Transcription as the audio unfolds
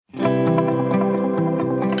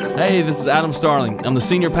Hey, this is Adam Starling. I'm the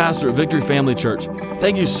senior pastor at Victory Family Church.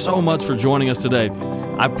 Thank you so much for joining us today.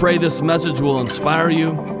 I pray this message will inspire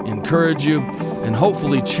you, encourage you, and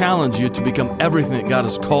hopefully challenge you to become everything that God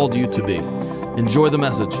has called you to be. Enjoy the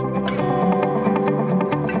message.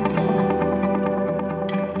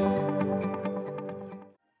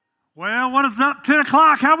 Well, what is up? 10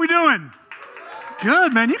 o'clock. How we doing?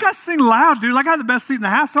 Good, man. You guys sing loud, dude. Like I had the best seat in the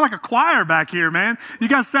house. Sound like a choir back here, man. You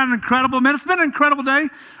guys sound incredible, man. It's been an incredible day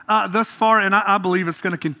thus far, and I believe it's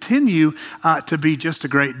going to continue to be just a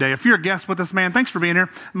great day. If you're a guest with us, man, thanks for being here.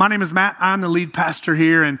 My name is Matt. I'm the lead pastor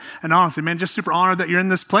here, and honestly, man, just super honored that you're in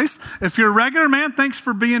this place. If you're a regular, man, thanks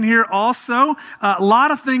for being here also. A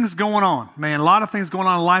lot of things going on, man. A lot of things going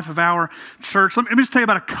on in the life of our church. Let me just tell you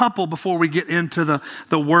about a couple before we get into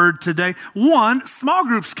the word today. One, small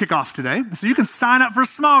groups kick off today, so you can sign up for a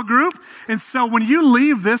small group. And so when you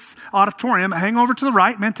leave this auditorium, hang over to the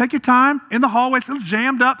right, man, take your time in the hallway. It's a little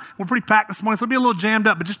jammed up. We're pretty packed this morning, so it'll be a little jammed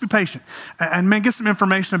up, but just be patient. And man, get some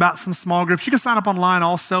information about some small groups. You can sign up online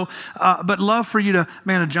also, but love for you to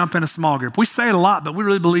jump in a small group. We say it a lot, but we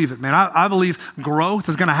really believe it, man. I believe growth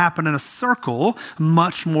is going to happen in a circle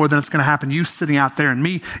much more than it's going to happen you sitting out there and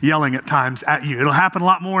me yelling at times at you. It'll happen a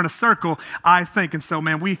lot more in a circle, I think. And so,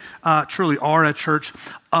 man, we truly are a church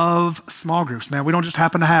of small groups, man. We don't just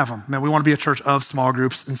happen to have them, man. We want to be a church of small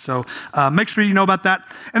groups. And so make sure you know about that.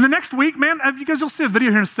 And the next week, man, you guys will see a video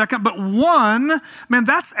here in a second, but one, man,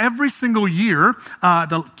 that's every single year.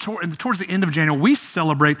 Towards the end of January, we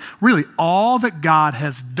celebrate really all that God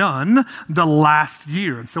has done the last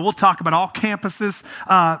year. And so we'll talk about all campuses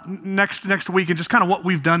next week and just kind of what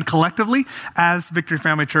we've done collectively as Victory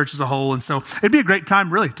Family Church as a whole. And so it'd be a great time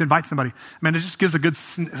really to invite somebody. Man, it just gives a good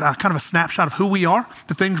kind of a snapshot of who we are,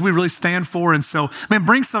 the things we really stand for. And so, man,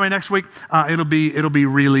 bring somebody next week. It'll be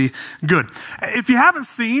really good. If you haven't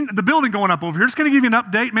seen the building going up over here, just going to give you an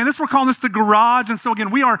update, man. We're calling this the garage. And so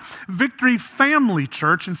again, we are Victory Family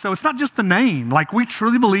Church. And so it's not just the name, like we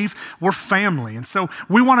truly believe we're family. And so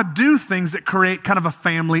we want to do things that create kind of a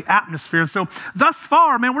family atmosphere. And so thus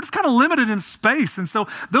far, man, we're just kind of limited in space. And so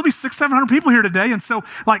there'll be 600-700 people here today. And so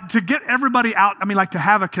like to get everybody out, like to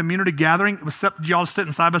have a community gathering, except y'all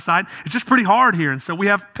sitting side by side, it's just pretty hard here. And so we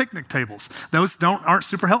have picnic tables. Those aren't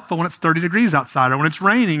super helpful when it's 30 degrees outside or when it's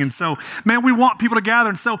raining. And so, man, we want people to gather.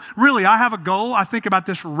 And so really, I have a goal. I think about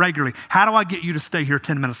this regularly. How do I get you to stay here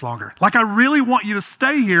 10 minutes longer? Like I really want you to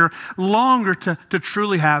stay here longer to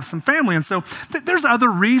truly have some family. And so there's other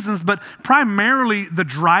reasons, but primarily the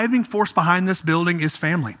driving force behind this building is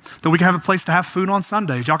family. That we can have a place to have food on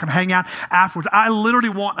Sundays. Y'all can hang out afterwards. I literally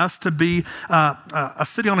want us to be a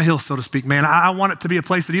city on a hill, so to speak, man. I want it to be a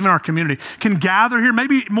place that even our community can gather here,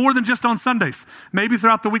 maybe more than just on Sundays. Maybe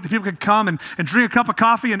throughout the week that people can come and drink a cup of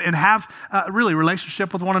coffee and have really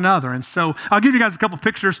relationship with one another. And so I'll give you guys a couple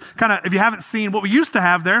pictures, kind of if you haven't seen what we used to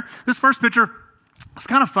have there. This first picture, it's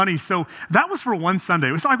kind of funny. So that was for one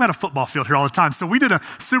Sunday. We talk about a football field here all the time. So we did a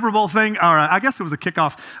Super Bowl thing, or I guess it was a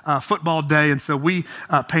kickoff football day. And so we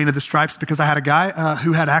painted the stripes because I had a guy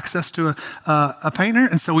who had access to a painter.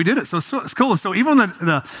 And so we did it. So it's cool. And so even when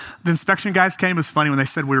the inspection guys came, it was funny when they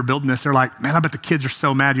said we were building this. They're like, man, I bet the kids are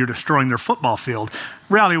so mad you're destroying their football field.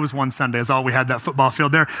 Reality, it was one Sunday is all we had that football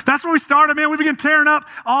field there. That's where we started, man. We began tearing up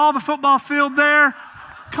all the football field there.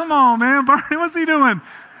 Come on, man. Bernie, what's he doing?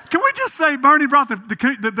 Can we just say Bernie brought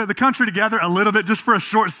the country together a little bit just for a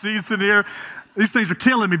short season here? These things are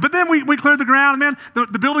killing me. But then we cleared the ground, man.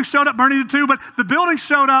 The building showed up. Bernie did too. But the building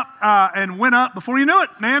showed up and went up before you knew it,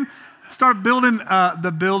 man. Started building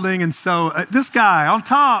the building. And so this guy on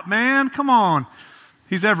top, man, come on.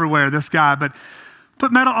 He's everywhere, this guy. But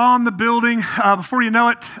put metal on the building. Before you know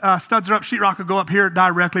it, studs are up, sheetrock will go up here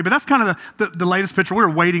directly. But that's kind of the latest picture. We're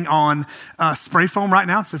waiting on spray foam right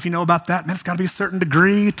now. So if you know about that, man, it's got to be a certain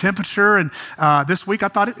degree, temperature. And this week I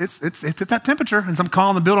thought it's at that temperature. And so I'm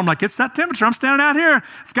calling the builder. I'm like, it's that temperature. I'm standing out here.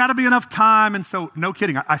 It's got to be enough time. And so no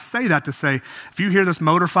kidding. I say that to say, if you hear this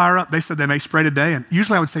motor fire up, they said they may spray today. And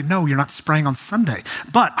usually I would say, no, you're not spraying on Sunday.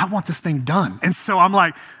 But I want this thing done. And so I'm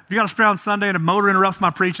like, if you got to spray on Sunday and a motor interrupts my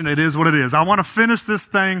preaching, it is what it is. I want to finish this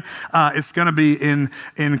thing. It's going to be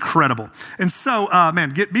incredible. And so,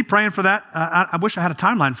 man, be praying for that. I wish I had a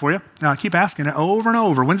timeline for you. I keep asking it over and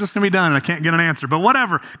over. When's this going to be done? And I can't get an answer. But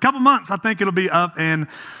whatever. A couple months, I think it'll be up and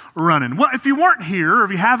running. Well, if you weren't here or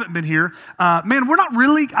if you haven't been here, man, we're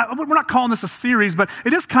not calling this a series, but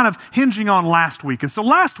it is kind of hinging on last week. And so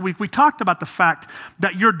last week we talked about the fact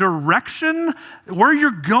that your direction, where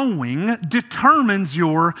you're going, determines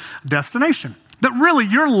your destination. That really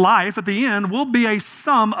your life at the end will be a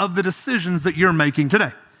sum of the decisions that you're making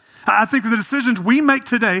today. I think the decisions we make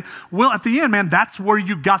today will, at the end, man, that's where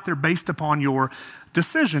you got there based upon your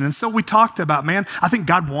decision. And so we talked about, man, I think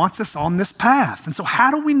God wants us on this path. And so how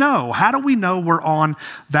do we know? How do we know we're on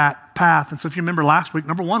that path? And so if you remember last week,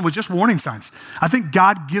 number one was just warning signs. I think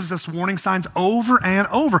God gives us warning signs over and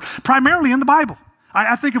over, primarily in the Bible.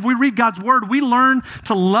 I think if we read God's word, we learn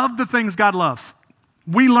to love the things God loves.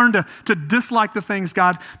 We learn to dislike the things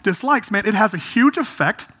God dislikes. Man, it has a huge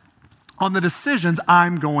effect on the decisions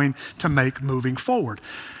I'm going to make moving forward.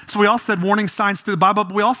 So we all said warning signs through the Bible,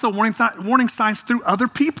 but we also warning signs through other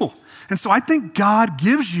people. And so I think God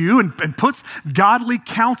gives you and puts godly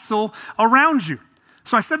counsel around you.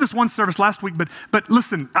 So I said this one service last week, but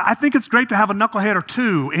listen, I think it's great to have a knucklehead or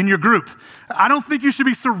two in your group. I don't think you should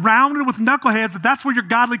be surrounded with knuckleheads if that's where your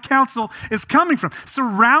godly counsel is coming from.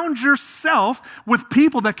 Surround yourself with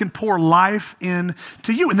people that can pour life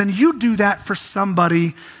into you, and then you do that for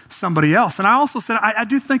somebody else. And I also said, I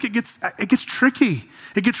do think it gets tricky.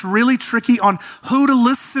 It gets really tricky on who to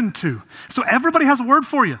listen to. So everybody has a word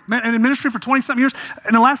for you. Man, in ministry for 20-something years,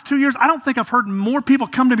 in the last 2 years, I don't think I've heard more people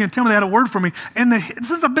come to me and tell me they had a word for me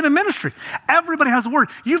since I've been in ministry. Everybody has a word.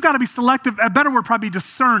 You've got to be selective. A better word, probably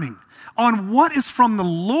discerning on what is from the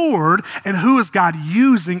Lord and who is God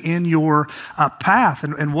using in your path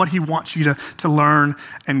and what he wants you to learn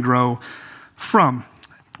and grow from.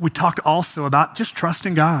 We talked also about just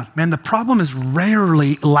trusting God. Man, the problem is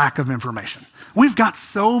rarely lack of information. We've got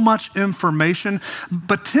so much information,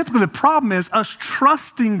 but typically the problem is us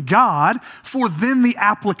trusting God for then the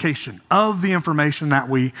application of the information that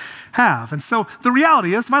we have. And so the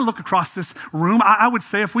reality is, if I look across this room, I would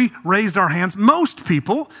say if we raised our hands, most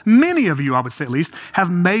people, many of you, I would say at least, have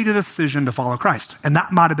made a decision to follow Christ. And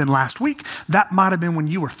that might have been last week. That might have been when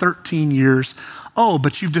you were 13 years old,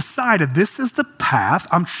 but you've decided this is the path.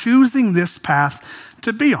 I'm choosing this path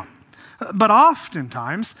to be on. But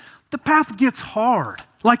oftentimes, the path gets hard.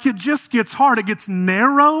 Like it just gets hard. It gets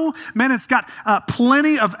narrow. Man, it's got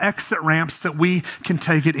plenty of exit ramps that we can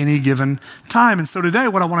take at any given time. And so today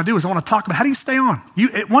what I want to do is I want to talk about how do you stay on?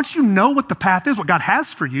 Once you know what the path is, what God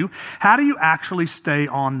has for you, how do you actually stay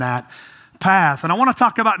on that path? And I want to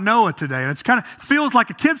talk about Noah today. And it's kind of feels like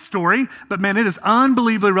a kid's story, but man, it is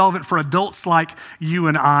unbelievably relevant for adults like you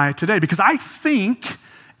and I today. Because I think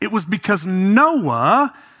it was because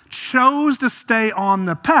Noah chose to stay on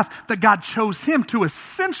the path that God chose him to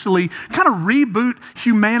essentially kind of reboot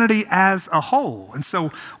humanity as a whole. And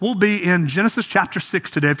so we'll be in Genesis chapter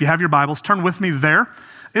 6 today. If you have your Bibles, turn with me there.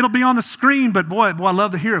 It'll be on the screen, but boy, I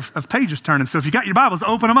love to hear of pages turning. So if you got your Bibles,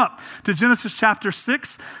 open them up to Genesis chapter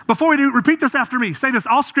 6. Before we do, repeat this after me. Say this: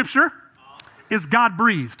 all scripture is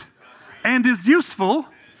God-breathed and is useful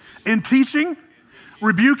in teaching,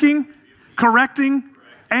 rebuking, correcting,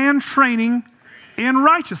 and training in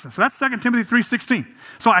righteousness. So that's 2 Timothy 3:16.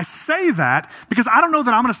 So I say that because I don't know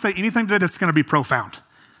that I'm going to say anything today that's going to be profound.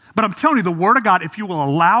 But I'm telling you, the Word of God, if you will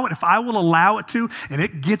allow it, if I will allow it to, and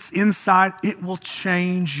it gets inside, it will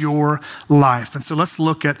change your life. And so let's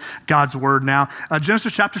look at God's Word now.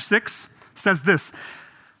 Genesis chapter 6 says this: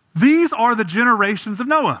 these are the generations of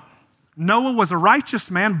Noah. Noah was a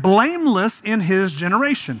righteous man, blameless in his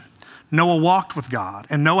generation. Noah walked with God,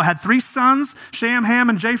 and Noah had 3 sons, Shem, Ham,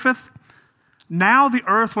 and Japheth. Now the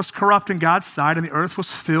earth was corrupt in God's sight, and the earth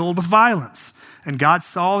was filled with violence. And God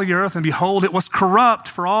saw the earth, and behold, it was corrupt,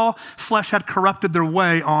 for all flesh had corrupted their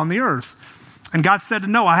way on the earth. And God said to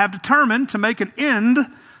Noah, I have determined to make an end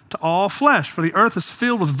to all flesh, for the earth is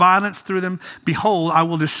filled with violence through them. Behold, I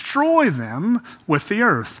will destroy them with the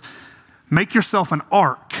earth. Make yourself an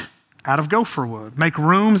ark out of gopher wood. Make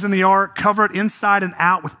rooms in the ark, cover it inside and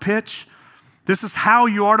out with pitch. This is how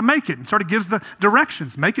you are to make it. And sort of gives the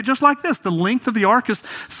directions. Make it just like this. The length of the ark is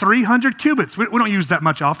 300 cubits. We don't use that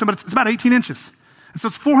much often, but it's about 18 inches. And so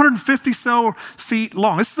it's 450 so feet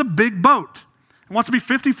long. This is a big boat. It wants to be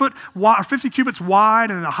 50 cubits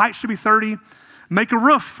wide, and the height should be 30. Make a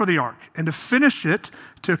roof for the ark, and to finish it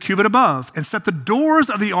to a cubit above, and set the doors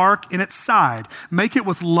of the ark in its side. Make it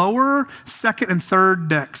with lower, second, and third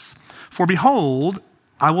decks. For behold,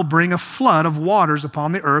 I will bring a flood of waters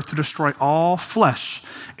upon the earth to destroy all flesh,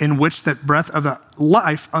 in which that breath of the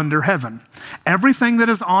life under heaven. Everything that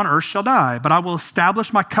is on earth shall die, but I will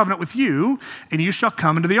establish my covenant with you, and you shall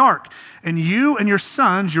come into the ark, and you and your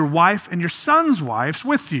sons, your wife and your sons' wives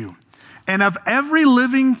with you. And of every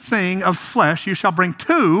living thing of flesh you shall bring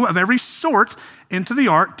 2 of every sort into the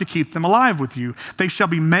ark to keep them alive with you. They shall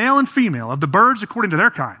be male and female, of the birds according to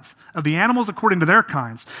their kinds, of the animals according to their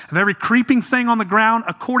kinds, of every creeping thing on the ground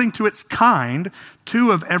according to its kind.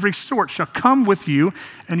 2 of every sort shall come with you,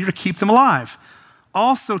 and you're to keep them alive.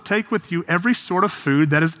 Also take with you every sort of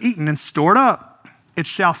food that is eaten and stored up it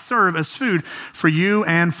shall serve as food for you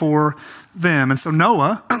and for them. And so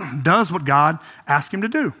Noah does what God asked him to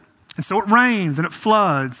do. And so it rains and it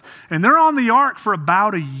floods, and they're on the ark for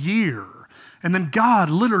about a year. And then God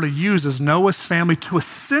literally uses Noah's family to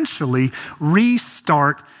essentially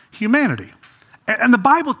restart humanity. And the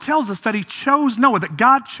Bible tells us that he chose Noah, that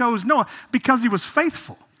God chose Noah because he was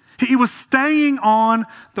faithful. He was staying on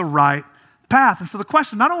the right path. And so the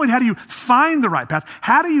question, not only how do you find the right path,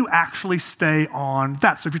 how do you actually stay on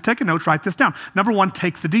that? So if you're taking notes, write this down. Number one,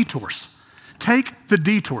 take the detours. Take the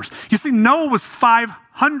detours. You see, Noah was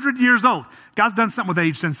 500 years old. God's done something with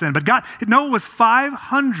age since then, but Noah was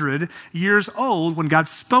 500 years old when God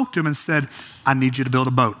spoke to him and said, I need you to build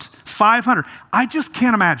a boat. 500. I just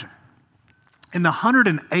can't imagine in the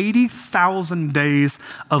 180,000 days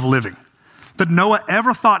of living that Noah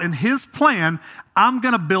ever thought in his plan, I'm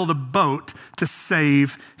going to build a boat to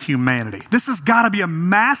save humanity. This has got to be a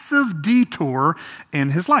massive detour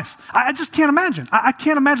in his life. I just can't imagine. I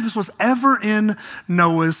can't imagine this was ever in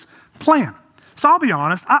Noah's plan. So I'll be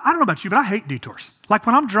honest, I don't know about you, but I hate detours. Like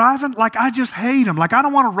when I'm driving, like I just hate them. Like I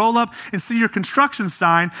don't want to roll up and see your construction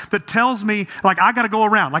sign that tells me like I got to go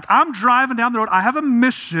around. Like I'm driving down the road, I have a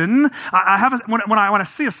mission. When I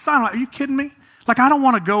see a sign, I'm like, are you kidding me? Like I don't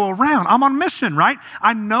want to go around. I'm on mission, right?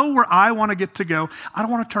 I know where I want to get to go. I don't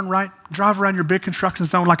want to turn right, drive around your big construction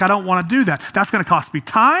zone. Like I don't want to do that. That's going to cost me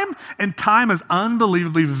time, and time is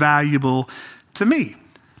unbelievably valuable to me.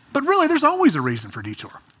 But really, there's always a reason for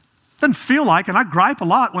detour. Doesn't feel like, and I gripe a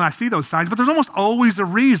lot when I see those signs, but there's almost always a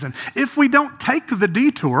reason. If we don't take the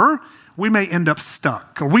detour, we may end up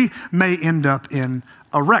stuck, or we may end up in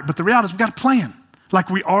a wreck. But the reality is we've got a plan. Like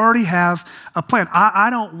we already have a plan. I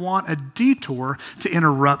don't want a detour to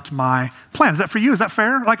interrupt my plan. Is that for you? Is that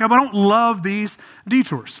fair? Like I don't love these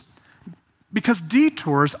detours. Because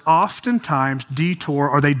detours oftentimes detour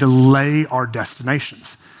or they delay our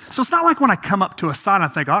destinations. So it's not like when I come up to a sign, I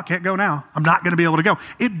think, oh, I can't go now. I'm not going to be able to go.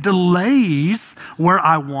 It delays where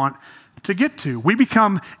I want to get to. We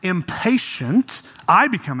become impatient. I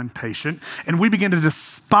become impatient, and we begin to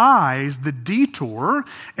despise the detour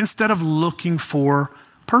instead of looking for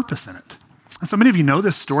purpose in it. And so many of you know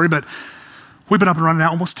this story, but we've been up and running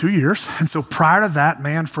now almost 2 years. And so prior to that,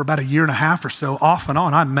 man, for about a year and a half or so, off and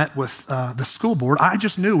on, I met with the school board. I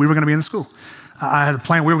just knew we were going to be in the school. I had a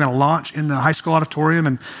plan. We were going to launch in the high school auditorium.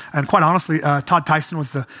 And quite honestly, Todd Tyson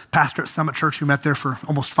was the pastor at Summit Church who met there for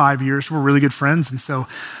almost 5 years. We're really good friends. And so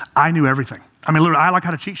I knew everything. I mean, literally, I like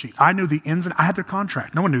had a cheat sheet. I knew the ins and I had their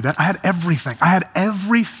contract. No one knew that. I had everything. I had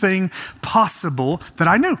everything possible that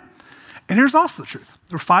I knew. And here's also the truth.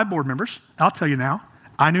 There were 5 board members. I'll tell you now.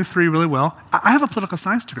 I knew 3 really well. I have a political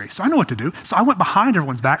science degree, so I know what to do. So I went behind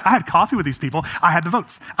everyone's back. I had coffee with these people. I had the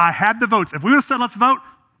votes. If we would have said, let's vote,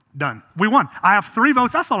 done. We won. I have 3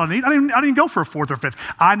 votes. That's all I need. I didn't go for a 4th or 5th.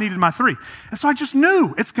 I needed my 3. And so I just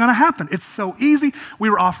knew it's going to happen. It's so easy.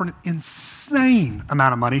 We were offering an insane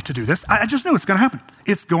amount of money to do this. I just knew it's going to happen.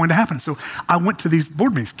 It's going to happen. So I went to these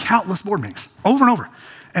board meetings, countless board meetings, over and over,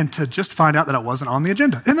 and to just find out that I wasn't on the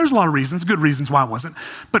agenda. And there's a lot of reasons, good reasons why I wasn't.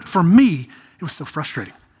 But for me, it was so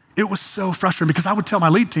frustrating. It was so frustrating because I would tell my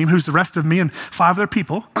lead team, who's the rest of me and 5 other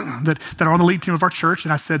people that are on the lead team of our church,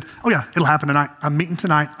 and I said, oh yeah, it'll happen tonight. I'm meeting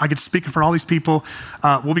tonight. I get to speak in front of all these people.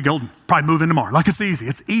 We'll be golden. Probably move in tomorrow. Like it's easy.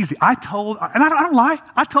 It's easy. I don't lie.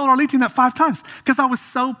 I told our lead team that 5 times because I was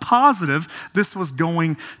so positive this was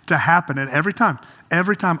going to happen. And every time,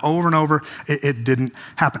 over and over, it didn't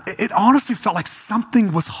happen. It honestly felt like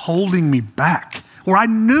something was holding me back, where I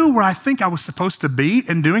knew where I think I was supposed to be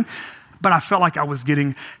and doing, but I felt like I was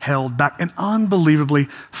getting held back and unbelievably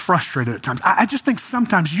frustrated at times. I just think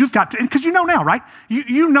sometimes you've got to, because you know now, right?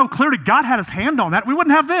 You know clearly God had his hand on that. We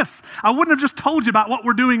wouldn't have this. I wouldn't have just told you about what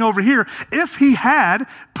we're doing over here if he had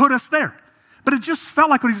put us there. But it just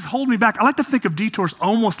felt like when he's holding me back, I like to think of detours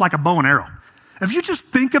almost like a bow and arrow. If you just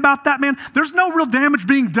think about that, man, there's no real damage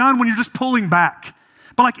being done when you're just pulling back.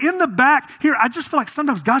 But like in the back here, I just feel like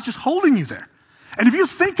sometimes God's just holding you there. And if you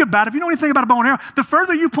think about it, if you know anything about a bow and arrow, the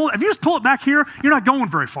further you pull it, if you just pull it back here, you're not going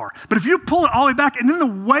very far. But if you pull it all the way back and in the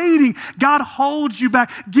waiting, God holds you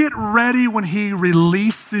back. Get ready when he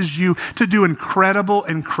releases you to do incredible,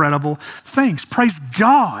 incredible things. Praise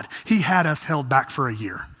God, he had us held back for a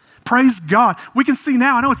year. Praise God. We can see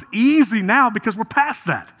now, I know it's easy now because we're past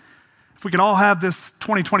that. If we could all have this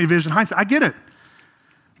 2020 vision hindsight, I get it.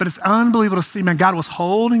 But it's unbelievable to see, man, God was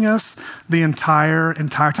holding us the entire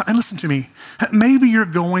time. And listen to me, maybe you're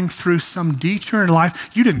going through some detour in life.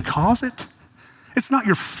 You didn't cause it. It's not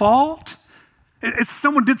your fault. If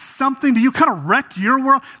someone did something to you, kind of wrecked your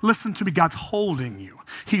world, listen to me, God's holding you.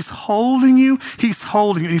 He's holding you, he's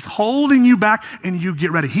holding you, he's holding you back, and you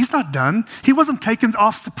get ready. He's not done. He wasn't taken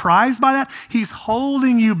off surprised by that. He's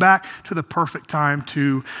holding you back to the perfect time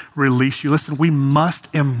to release you. Listen, we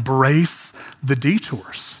must embrace the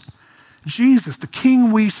detours. Jesus, the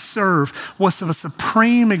King we serve, was a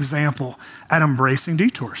supreme example at embracing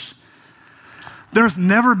detours. There's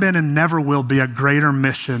never been and never will be a greater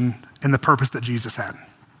mission and the purpose that Jesus had.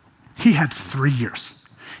 He had 3 years.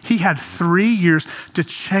 He had 3 years to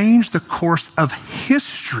change the course of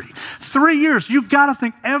history. 3 years. You got to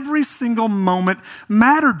think every single moment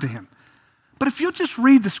mattered to him. But if you just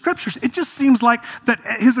read the scriptures, it just seems like that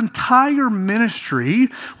his entire ministry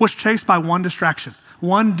was chased by one distraction,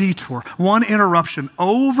 one detour, one interruption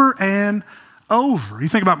over and over. You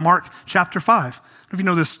think about Mark chapter 5. I don't know if you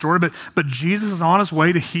know this story, but Jesus is on his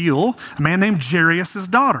way to heal a man named Jairus'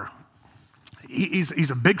 daughter. He's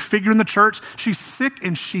a big figure in the church. She's sick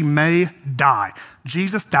and she may die.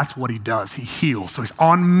 Jesus, that's what he does. He heals. So he's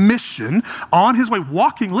on mission, on his way,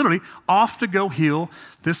 walking literally off to go heal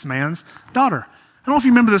this man's daughter. I don't know if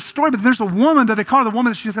you remember this story, but there's a woman that they call her the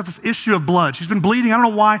woman that she's got this issue of blood. She's been bleeding, I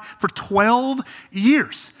don't know why, for 12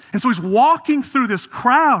 years. And so he's walking through this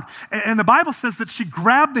crowd, and the Bible says that she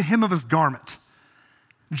grabbed the hem of his garment.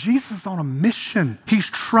 Jesus is on a mission. He's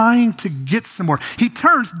trying to get somewhere. He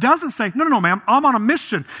turns, doesn't say, no, ma'am, I'm on a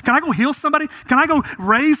mission. Can I go heal somebody? Can I go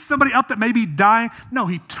raise somebody up that may be dying? No,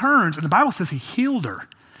 he turns, and the Bible says he healed her.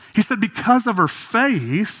 He said because of her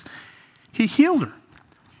faith, he healed her.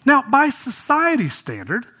 Now, by society's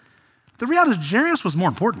standard, the reality is Jairus was more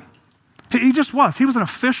important. He just was. He was an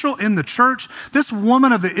official in the church. This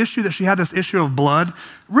woman of the issue that she had this issue of blood,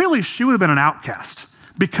 really, she would have been an outcast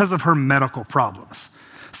because of her medical problems.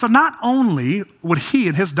 So not only would he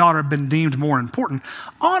and his daughter have been deemed more important,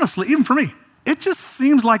 honestly, even for me, it just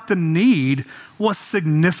seems like the need was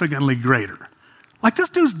significantly greater. Like this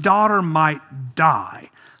dude's daughter might die.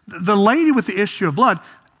 The lady with the issue of blood,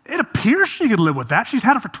 it appears she could live with that. She's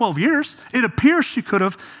had it for 12 years. It appears she could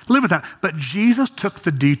have lived with that. But Jesus took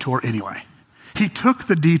the detour anyway. He took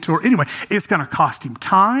the detour anyway. It's going to cost him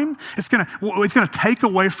time. It's going to take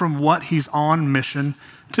away from what he's on mission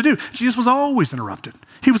to do. Jesus was always interrupted.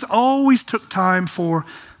 He was always took time for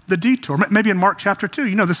the detour. Maybe in Mark chapter 2,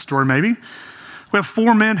 you know this story maybe. We have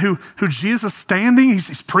 4 men who Jesus is standing,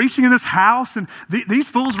 he's preaching in this house, and these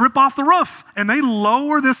fools rip off the roof, and they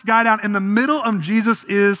lower this guy down in the middle of Jesus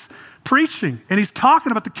is preaching, and he's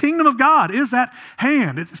talking about the kingdom of God is at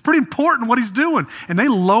hand. It's pretty important what he's doing, and they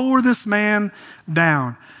lower this man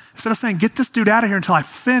down. Instead of saying, get this dude out of here until I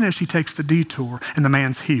finish, he takes the detour, and the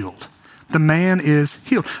man's healed. The man is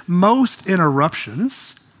healed. Most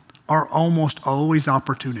interruptions are almost always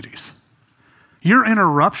opportunities. Your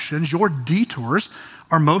interruptions, your detours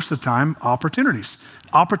are most of the time opportunities.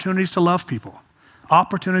 Opportunities to love people,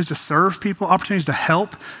 opportunities to serve people, opportunities to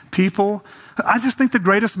help people. I just think the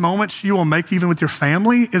greatest moments you will make even with your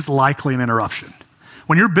family is likely an interruption.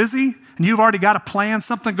 When you're busy and you've already got a plan,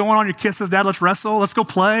 something going on, your kid says, Dad, let's wrestle, let's go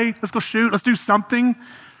play, let's go shoot, let's do something.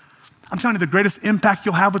 I'm telling you, the greatest impact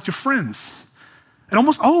you'll have with your friends. And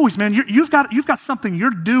almost always, man, you've got something you're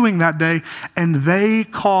doing that day, and they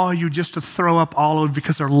call you just to throw up all over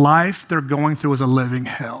because their life they're going through is a living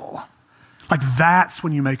hell. Like that's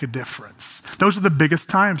when you make a difference. Those are the biggest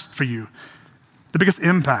times for you, the biggest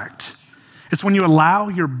impact. It's when you allow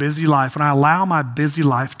your busy life, when I allow my busy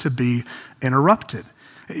life to be interrupted.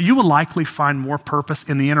 You will likely find more purpose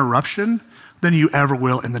in the interruption than you ever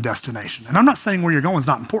will in the destination. And I'm not saying where you're going is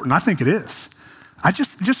not important. I think it is.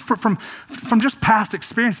 From just past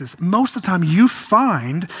experiences, most of the time you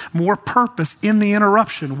find more purpose in the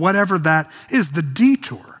interruption, whatever that is, the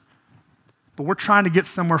detour. But we're trying to get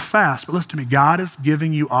somewhere fast. But listen to me, God is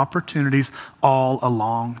giving you opportunities all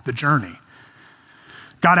along the journey.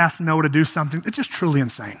 God asked Noah to do something. It's just truly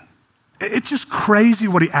insane. It's just crazy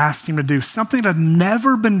what he asked him to do, something that had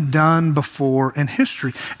never been done before in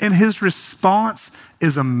history. And his response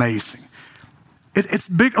is amazing. It's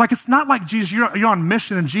big, like it's not like Jesus, you're on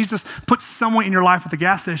mission and Jesus puts someone in your life at the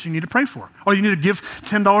gas station you need to pray for, or you need to give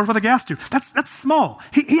 $10 for the gas to. That's small.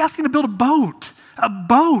 He asked him to build a boat. A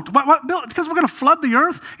boat. What build? Because we're going to flood the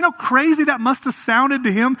earth? You know how crazy that must have sounded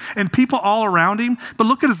to him and people all around him? But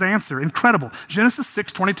look at his answer. Incredible. Genesis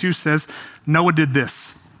 6:22 says, Noah did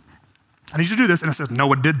this. I need you to do this. And it says,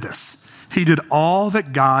 Noah did this. He did all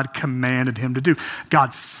that God commanded him to do.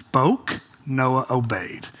 God spoke, Noah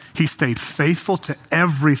obeyed. He stayed faithful to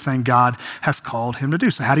everything God has called him to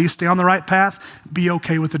do. So how do you stay on the right path? Be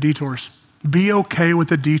okay with the detours. Be okay with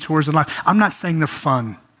the detours in life. I'm not saying they're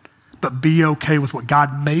fun, but be okay with what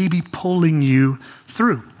God may be pulling you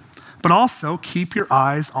through. But also keep your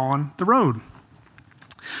eyes on the road.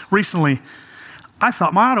 Recently, I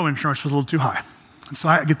thought my auto insurance was a little too high. And so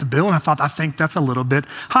I get the bill and I think that's a little bit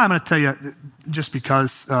high. I'm going to tell you, just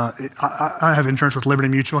because I have insurance with Liberty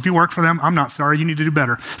Mutual. If you work for them, I'm not sorry. You need to do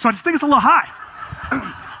better. So I just think it's a little high.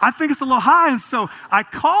 I think it's a little high. And so I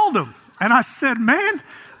called him and I said, man,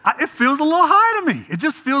 it feels a little high to me. It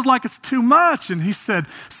just feels like it's too much. And he said,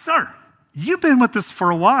 sir, you've been with us for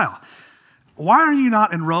a while. Why are you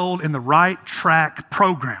not enrolled in the Right Track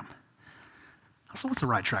program? I said, what's the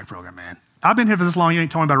Right Track program, man? I've been here for this long, you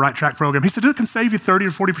ain't told me about a Right Track program. He said, it can save you 30 or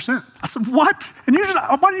 40%. I said, what? And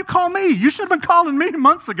why didn't you call me? You should have been calling me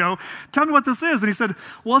months ago. Tell me what this is. And he said,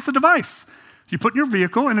 well, it's a device. You put in your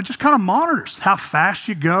vehicle and it just kind of monitors how fast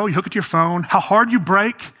you go. You hook it to your phone, how hard you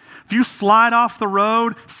brake. If you slide off the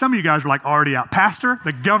road, some of you guys are like already out. Pastor,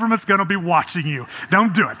 the government's going to be watching you.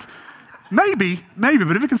 Don't do it. Maybe,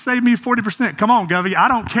 but if it can save me 40%, come on, Govey, I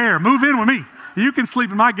don't care. Move in with me. You can sleep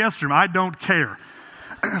in my guest room. I don't care.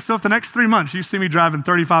 So if the next 3 months you see me driving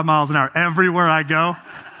 35 miles an hour everywhere I go,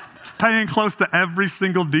 paying close to every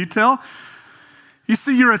single detail, you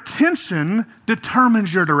see your attention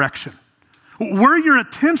determines your direction. Where your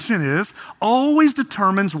attention is always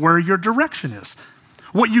determines where your direction is.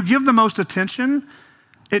 What you give the most attention,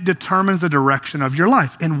 it determines the direction of your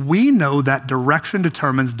life. And we know that direction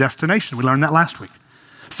determines destination. We learned that last week.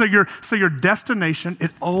 So your destination,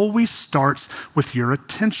 it always starts with your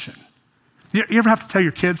attention. You ever have to tell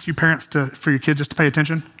your kids, your parents, for your kids just to pay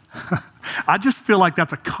attention? I just feel like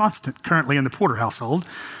that's a constant currently in the Porter household.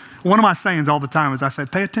 One of my sayings all the time is I say,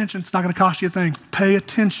 pay attention, it's not going to cost you a thing. Pay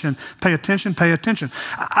attention, pay attention, pay attention.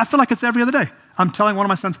 I feel like it's every other day. I'm telling one of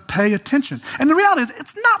my sons, pay attention. And the reality is,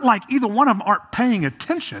 it's not like either one of them aren't paying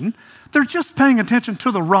attention. They're just paying attention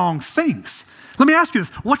to the wrong things. Let me ask you this,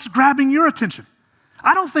 what's grabbing your attention?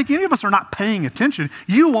 I don't think any of us are not paying attention.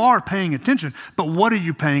 You are paying attention, but what are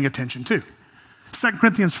you paying attention to? 2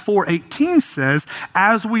 Corinthians 4:18 says,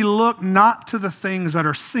 as we look not to the things that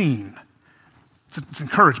are seen. It's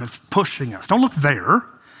encouragement, it's pushing us. Don't look there,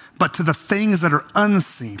 but to the things that are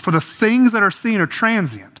unseen. For the things that are seen are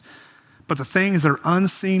transient, but the things that are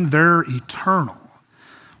unseen, they're eternal.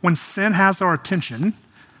 When sin has our attention,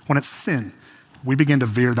 when it's sin, we begin to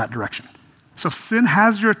veer that direction. So if sin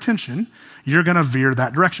has your attention, you're going to veer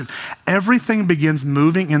that direction. Everything begins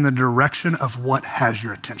moving in the direction of what has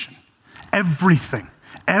your attention.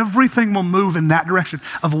 Everything will move in that direction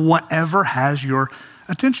of whatever has your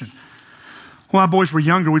attention. When my boys were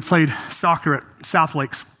younger, we played soccer at South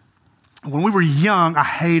Lakes. When we were young, I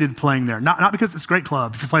hated playing there. Not because it's a great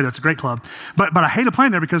club. If you play there, it's a great club. But I hated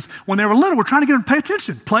playing there because when they were little, we're trying to get them to pay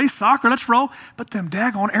attention. Play soccer, let's roll. But them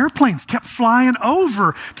daggone airplanes kept flying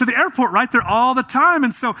over to the airport right there all the time.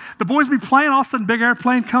 And so the boys would be playing, all of a sudden, big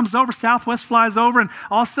airplane comes over, Southwest flies over, and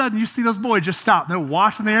all of a sudden, you see those boys just stop. They're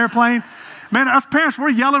watching the airplane. Man, us parents,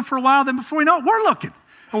 we're yelling for a while. Then before we know it, we're looking.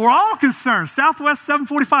 And we're all concerned. Southwest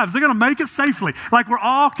 745, is they going to make it safely? Like, we're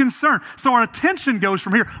all concerned. So our attention goes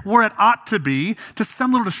from here, where it ought to be, to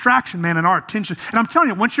some little distraction, man, in our attention. And I'm telling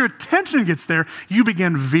you, once your attention gets there, you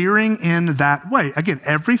begin veering in that way. Again,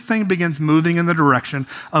 everything begins moving in the direction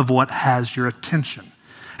of what has your attention.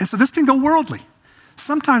 And so this can go worldly.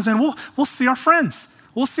 Sometimes, man, we'll see our friends.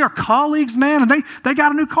 We'll see our colleagues, man, and they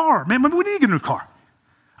got a new car. Man, maybe we need to get a new car.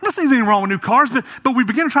 I'm not saying there's anything wrong with new cars, but we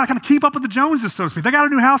begin to try to kind of keep up with the Joneses, so to speak. They got a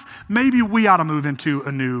new house. Maybe we ought to move into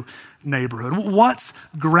a new neighborhood. What's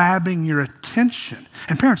grabbing your attention?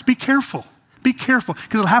 And parents, be careful. Be careful,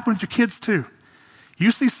 because it'll happen with your kids too. You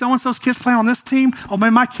see so-and-so's kids playing on this team, oh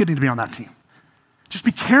man, my kid needs to be on that team. Just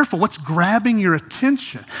be careful what's grabbing your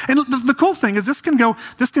attention. And the cool thing is this can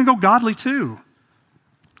go godly too.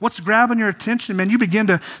 What's grabbing your attention, man? You begin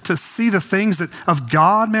to see the things that of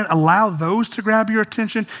God, man. Allow those to grab your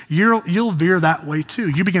attention. You'll veer that way too.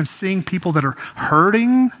 You begin seeing people that are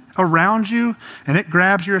hurting around you, and it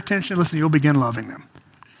grabs your attention. Listen, you'll begin loving them.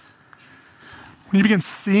 When you begin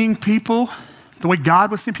seeing people the way God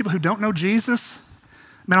was seeing people who don't know Jesus,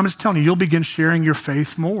 man, I'm just telling you, you'll begin sharing your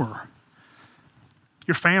faith more.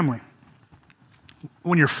 Your family.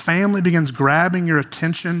 When your family begins grabbing your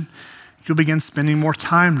attention, you'll begin spending more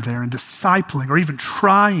time there and discipling or even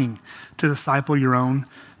trying to disciple your own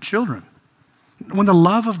children. When the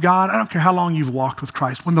love of God, I don't care how long you've walked with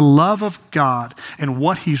Christ, when the love of God and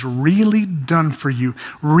what he's really done for you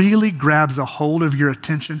really grabs a hold of your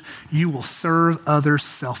attention, you will serve others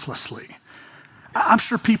selflessly. I'm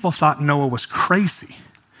sure people thought Noah was crazy,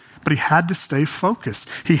 but he had to stay focused.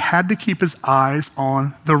 He had to keep his eyes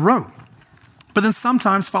on the road. But then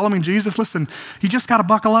sometimes following Jesus, listen, you just got to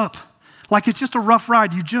buckle up. Like it's just a rough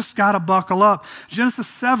ride. You just got to buckle up. Genesis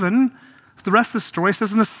 7, the rest of the story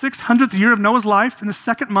says, in the 600th year of Noah's life, in the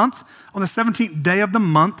second month, on the 17th day of the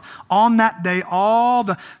month, on that day, all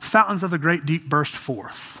the fountains of the great deep burst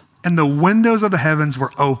forth, and the windows of the heavens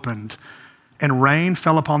were opened, and rain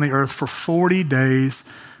fell upon the earth for 40 days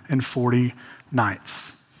and 40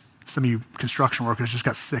 nights. Some of you construction workers just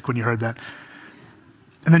got sick when you heard that.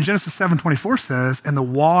 And then Genesis 7:24 says, and the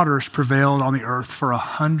waters prevailed on the earth for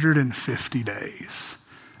 150 days.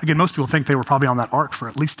 Again, most people think they were probably on that ark for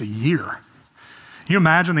at least a year. Can you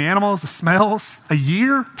imagine the animals, the smells, a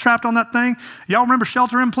year trapped on that thing? Y'all remember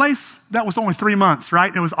shelter in place? That was only 3 months, right?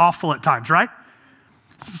 And it was awful at times, right?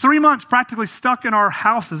 3 months practically stuck in our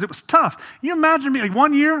houses. It was tough. You imagine me, like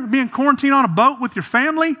 1 year being quarantined on a boat with your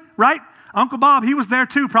family, right? Uncle Bob, he was there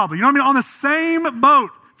too probably. You know what I mean? On the same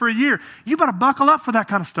boat for a year. You better buckle up for that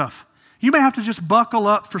kind of stuff. You may have to just buckle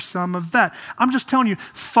up for some of that. I'm just telling you,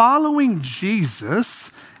 following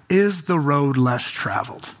Jesus is the road less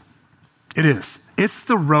traveled. It is. It's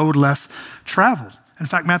the road less traveled. In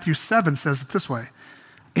fact, Matthew 7 says it this way,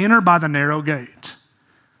 enter by the narrow gate,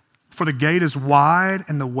 for the gate is wide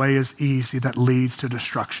and the way is easy that leads to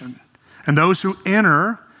destruction. And those who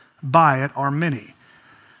enter by it are many.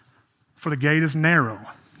 For the gate is narrow,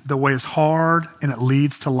 the way is hard, and it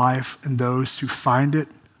leads to life, and those who find it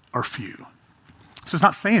are few. So it's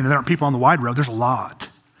not saying that there aren't people on the wide road. There's a lot.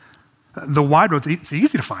 The wide road, it's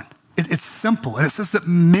easy to find. It's simple, and it says that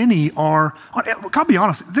many are, I'll be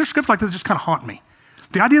honest, there's scripture like this that just kind of haunt me.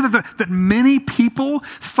 The idea that many people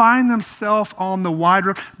find themselves on the wide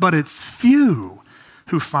road, but it's few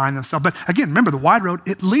who find themselves. But again, remember the wide road,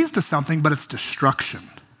 it leads to something, but it's destruction.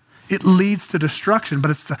 It leads to destruction, but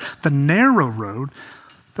it's the narrow road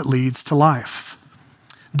that leads to life.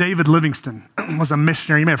 David Livingstone was a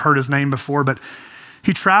missionary. You may have heard his name before, but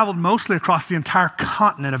he traveled mostly across the entire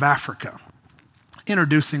continent of Africa,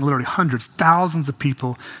 introducing literally hundreds, thousands of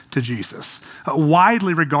people to Jesus.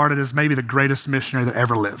 Widely regarded as maybe the greatest missionary that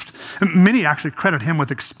ever lived. And many actually credit him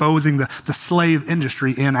with exposing the slave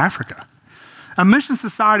industry in Africa. A mission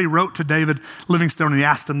society wrote to David Livingstone and he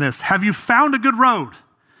asked him this, have you found a good road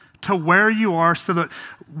to where you are so that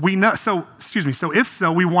we know, so if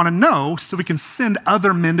so, we want to know so we can send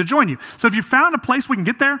other men to join you. So if you found a place we can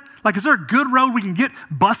get there, like is there a good road we can get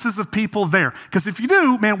buses of people there? Because if you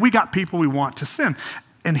do, man, we got people we want to send.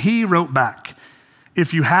 And he wrote back,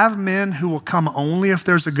 if you have men who will come only if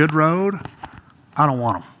there's a good road, I don't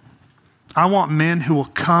want them. I want men who will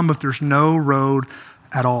come if there's no road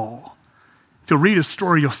at all. If you'll read his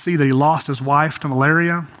story, you'll see that he lost his wife to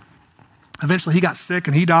malaria. Eventually, he got sick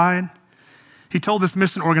and he died. He told this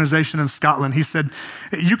mission organization in Scotland, he said,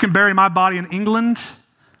 you can bury my body in England,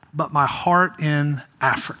 but my heart in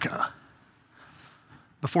Africa.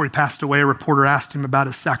 Before he passed away, a reporter asked him about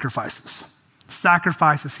his sacrifices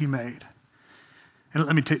he made. And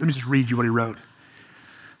let me just read you what he wrote.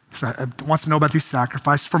 So he wants to know about these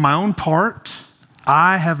sacrifices. For my own part,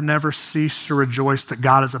 I have never ceased to rejoice that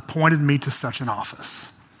God has appointed me to such an office.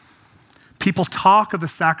 People talk of the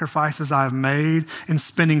sacrifices I have made in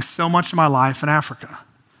spending so much of my life in Africa.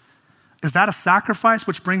 Is that a sacrifice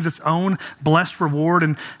which brings its own blessed reward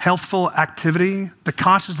and healthful activity, the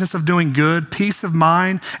consciousness of doing good, peace of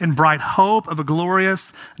mind, and bright hope of a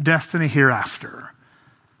glorious destiny hereafter?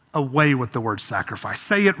 Away with the word sacrifice.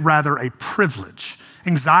 Say it rather a privilege.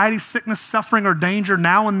 Anxiety, sickness, suffering, or danger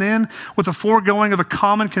now and then with the foregoing of the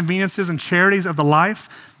common conveniences and charities of the life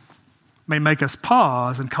may make us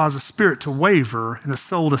pause and cause the spirit to waver and the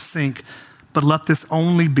soul to sink, but let this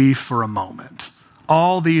only be for a moment.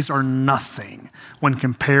 All these are nothing when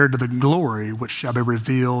compared to the glory which shall be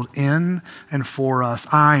revealed in and for us.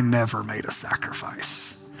 I never made a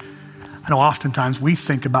sacrifice. I know oftentimes we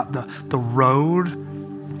think about the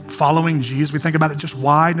road following Jesus. We think about it just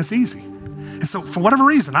wide and it's easy. And so for whatever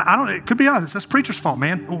reason, I don't, it could be us. It's this preacher's fault,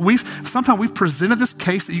 man. Sometimes we've presented this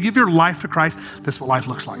case that you give your life to Christ. This is what life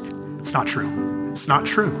looks like. It's not true. It's not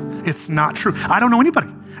true. It's not true. I don't know anybody.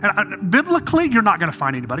 And biblically, you're not going to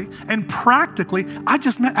find anybody. And practically, I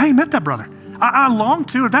ain't met that brother. I long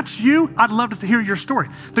to. If that's you, I'd love to hear your story.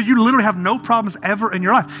 That you literally have no problems ever in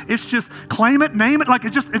your life. It's just claim it, name it. Like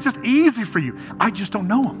it's just easy for you. I just don't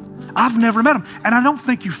know him. I've never met him. And I don't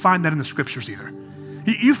think you find that in the scriptures either.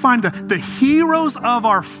 You find the heroes of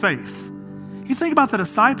our faith. You think about the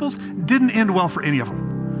disciples, didn't end well for any of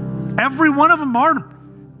them. Every one of them martyred,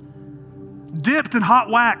 dipped in hot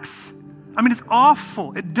wax. I mean, it's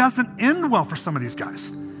awful. It doesn't end well for some of these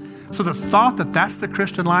guys. So the thought that that's the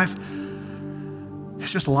Christian life,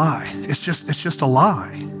 it's just a lie. It's just a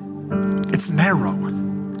lie. It's narrow.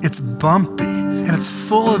 It's bumpy, and it's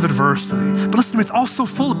full of adversity. But listen to me, it's also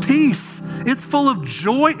full of peace. It's full of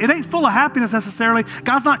joy. It ain't full of happiness necessarily.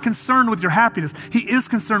 God's not concerned with your happiness. He is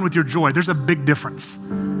concerned with your joy. There's a big difference.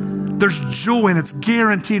 There's joy, and it's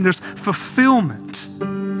guaranteed. There's fulfillment.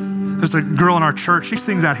 There's a girl in our church. She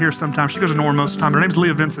sings out here sometimes. She goes to Norman most of the time. Her name's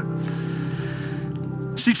Leah Vincent.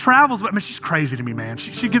 She travels, but I mean, she's crazy to me, man.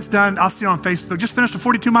 She gets done. I'll see her on Facebook. Just finished a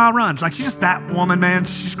 42-mile run. Like, she's just that woman, man.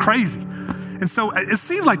 She's crazy. And so it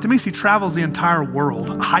seems like to me she travels the entire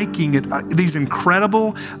world hiking at these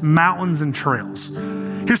incredible mountains and trails.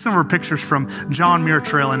 Here's some of her pictures from John Muir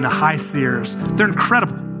Trail in the High Sierras. They're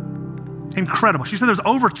incredible. Incredible. She said there's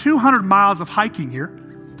over 200 miles of hiking here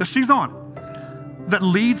that she's on that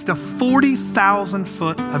leads to 40,000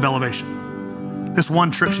 foot of elevation. This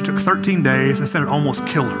one trip, she took 13 days and said it almost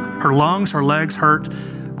killed her. Her lungs, her legs hurt,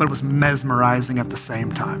 but it was mesmerizing at the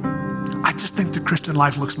same time. I just think the Christian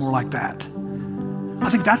life looks more like that. I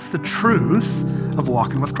think that's the truth of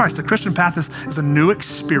walking with Christ. The Christian path is a new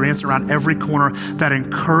experience around every corner that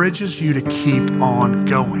encourages you to keep on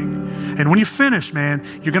going. And when you finish, man,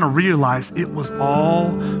 you're going to realize it was all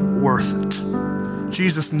worth it.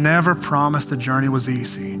 Jesus never promised the journey was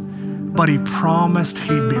easy, but he promised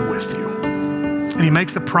he'd be with you. And he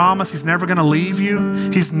makes a promise. He's never going to leave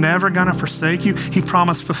you. He's never going to forsake you. He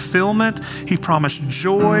promised fulfillment. He promised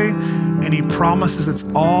joy. And he promises it's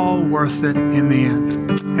all worth it in the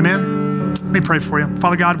end. Amen? Let me pray for you.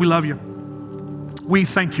 Father God, we love you. We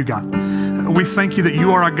thank you, God. We thank you that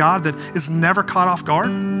you are a God that is never caught off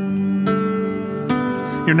guard.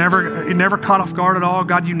 You're never caught off guard at all.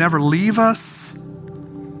 God, you never leave us.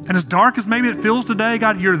 And as dark as maybe it feels today,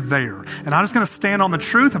 God, you're there. And I'm just going to stand on the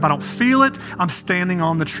truth. If I don't feel it, I'm standing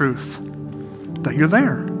on the truth that you're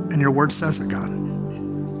there. And your word says it, God.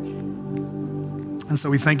 And so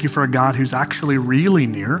we thank you for a God who's actually really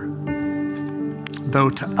near. Though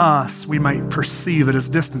to us, we might perceive it as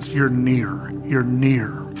distance. You're near. You're near.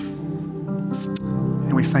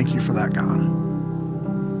 And we thank you for that, God.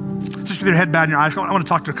 Just with your head bowed and your eyes, I want to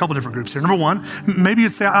talk to a couple different groups here. Number one, maybe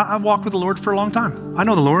you'd say, I've walked with the Lord for a long time. I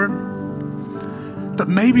know the Lord. But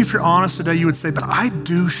maybe if you're honest today, you would say, but I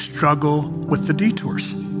do struggle with the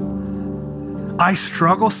detours. I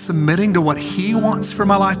struggle submitting to what he wants for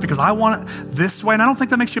my life because I want it this way. And I don't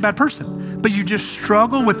think that makes you a bad person. But you just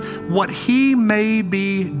struggle with what he may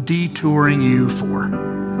be detouring you for.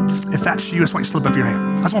 If that's you, I just want you to slip up your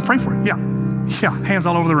hand. I just want to pray for you. Yeah, hands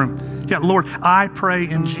all over the room. Yeah, Lord, I pray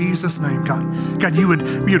in Jesus' name, God. God, you would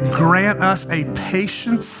grant us a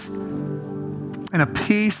patience and a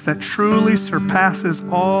peace that truly surpasses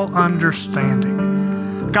all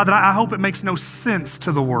understanding. God, that I hope it makes no sense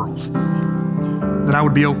to the world that I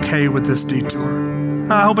would be okay with this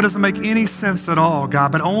detour. I hope it doesn't make any sense at all,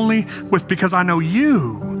 God, but only because I know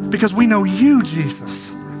you, because we know you,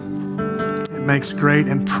 Jesus. It makes great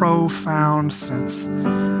and profound sense.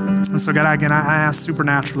 And so, God, again, I ask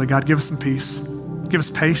supernaturally, God, give us some peace. Give us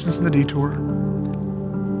patience in the detour.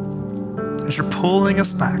 As you're pulling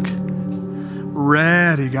us back,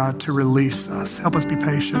 ready, God, to release us. Help us be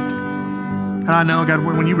patient. And I know, God,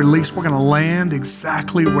 when you release, we're going to land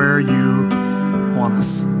exactly where you want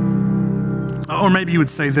us. Or maybe you would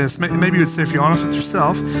say this. Maybe you would say, if you're honest with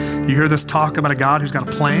yourself, you hear this talk about a God who's got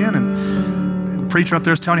a plan, and the preacher up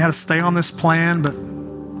there is telling you how to stay on this plan, but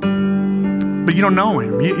you don't know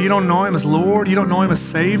him. You don't know him as Lord. You don't know him as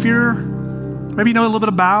Savior. Maybe you know a little bit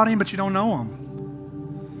about him, but you don't know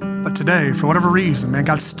him. But today, for whatever reason, man,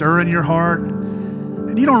 God's stirring your heart,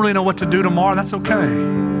 and you don't really know what to do tomorrow. That's okay.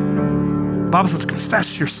 The Bible says,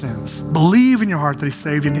 confess your sins. Believe in your heart that he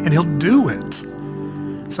saved you, and he'll do it.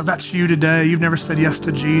 So if that's you today, you've never said yes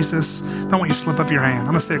to Jesus, I don't want you to slip up your hand.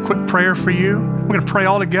 I'm going to say a quick prayer for you. We're going to pray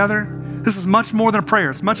all together. This is much more than a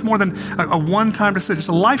prayer. It's much more than a one-time decision. It's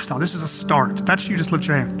a lifestyle. This is a start. If that's you, just lift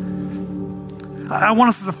your hand. I want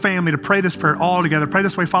us as a family to pray this prayer all together. Pray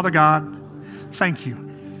this way. Father God, thank you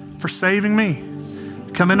for saving me.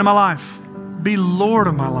 Come into my life. Be Lord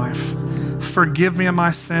of my life. Forgive me of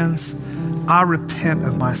my sins. I repent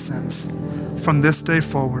of my sins. From this day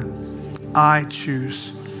forward, I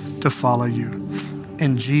choose to follow you.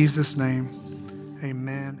 In Jesus' name,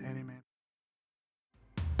 amen and amen.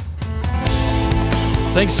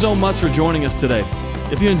 Thanks so much for joining us today.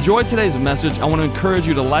 If you enjoyed today's message, I want to encourage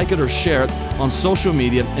you to like it or share it on social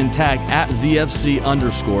media and tag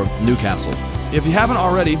 @VFC_Newcastle. If you haven't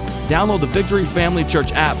already, download the Victory Family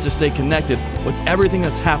Church app to stay connected with everything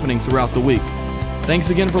that's happening throughout the week. Thanks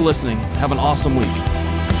again for listening. Have an awesome week.